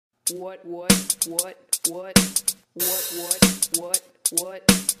UMass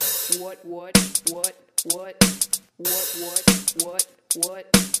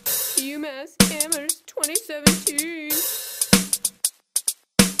Amherst 2017.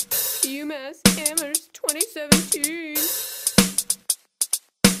 UMass Amherst 2017.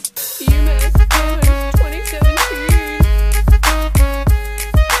 UMass Amherst 2017.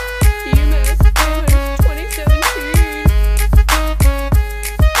 UMass Amherst 2017.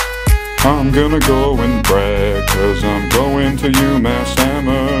 I'm gonna go and brag, 'cause I'm going to UMass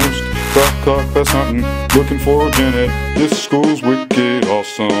Amherst. Clock, clock, that's hunting, looking for Janet. This school's wicked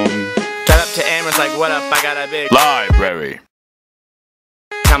awesome. Shout up to Amherst like, what up, I got a big library.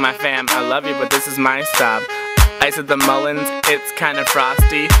 Tell my fam, I love you, but this is my stop. Ice at the Mullins, it's kinda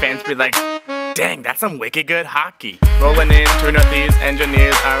frosty. Fans be like, dang, that's some wicked good hockey. Rolling in, to Northeast,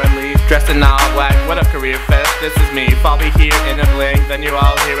 engineers, R&Lee. Dressed in all black, what up Career Fest, this is me. Fall be here in a blink, then you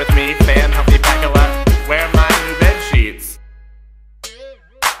all here with me. Fam, help me pack a lot, wear my new bed sheets.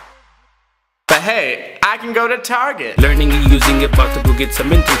 But hey, I can go to Target. Learning and using it, about to go get some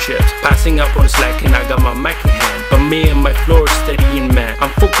internships. Passing up on Slack and I got my Mac in hand. But me and my floor is studying math.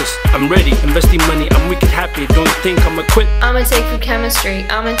 I'm focused, I'm ready, investing money, I'm wicked happy. Don't think I'ma quit. I'ma take food chemistry,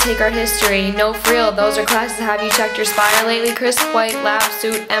 I'ma take art history. No for real, those are classes. Have you checked your spire lately? Crisp white lab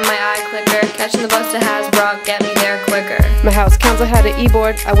suit and my eye clicker. Catching the bus to Hasbro, get me there quicker. My house council had an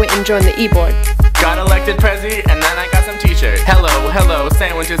e-board, I went and joined the e-board. Got elected prezi, and then I got some t-shirts. Hello, hello,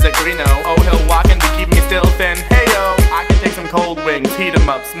 sandwiches at Greeno. Oh, he'll walk in to keep me still thin. Hey yo, I can take some cold wings, heat 'em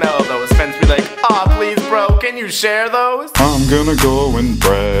up, smell those. Friends be like, aw, please bro, can you share those? I'm gonna go and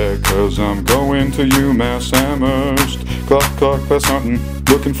brag, 'cause I'm going to UMass Amherst. Clock, clock, that's hunting,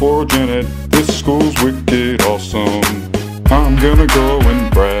 looking for Janet. This school's wicked awesome. I'm gonna go and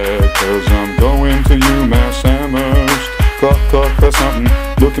brag, 'cause I'm going to UMass Amherst. Clock, clock, that's hunting,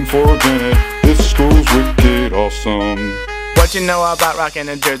 looking for Janet. This school's wicked awesome. What you know about rocking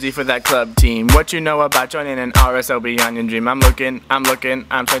a jersey for that club team? What you know about joining an RSO beyond your dream? I'm looking, I'm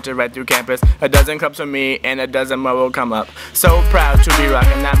searching right through campus. A dozen cups for me and a dozen more will come up. So proud to be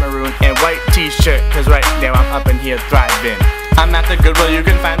rocking that maroon and white t-shirt, 'cause right now I'm up in here thriving. I'm at the Goodwill, you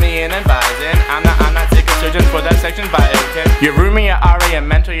can find me in advising. I'm not sick of surgeons for that section biotin. Your roomie, your RA, your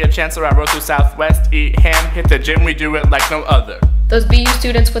mentor, your chancellor. I rode through Southwest, eat ham, hit the gym, we do it like no other. Those BU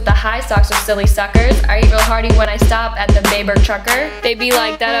students with the high socks are silly suckers. I eat real hearty when I stop at the Bayberg Trucker. They be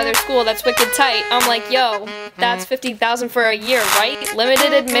like, that other school, that's wicked tight. I'm like, yo, that's 50,000 for a year, right?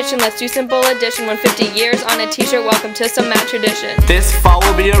 Limited admission, let's do simple addition. 150 years on a t-shirt, welcome to some mad tradition. This fall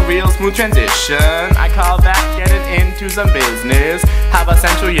will be a real smooth transition. I call that getting into some business. How about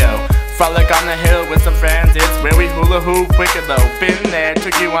Central, yo? Frolic on the hill with some friends, it's where we hula hoop wicked low. Been there,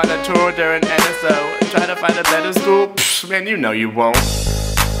 took you on a tour during NSO. Try to find a better school? Psh, man, you know you won't.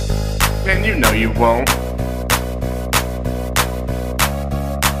 Man, you know you won't.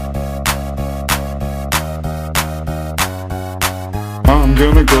 I'm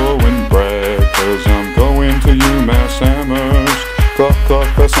gonna go and brag, 'cause I'm going to UMass Amherst. Clock, clock,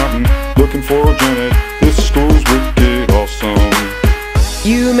 that's hunting, looking for Janet. This school's wicked awesome.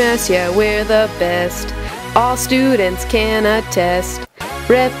 UMass, yeah, we're the best. All students can attest.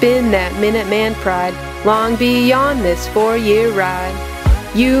 Reppin' that Minuteman pride, long beyond this 4-year ride.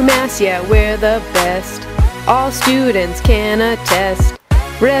 UMass, yeah, we're the best. All students can attest.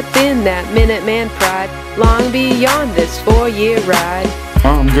 Reppin' that Minuteman pride, long beyond this 4-year ride.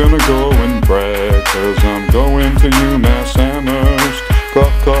 I'm gonna go and brag, 'cause I'm going to UMass Amherst.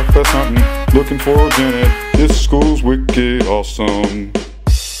 Clock, clock, that's hunting, looking for Janet. This school's wicked awesome.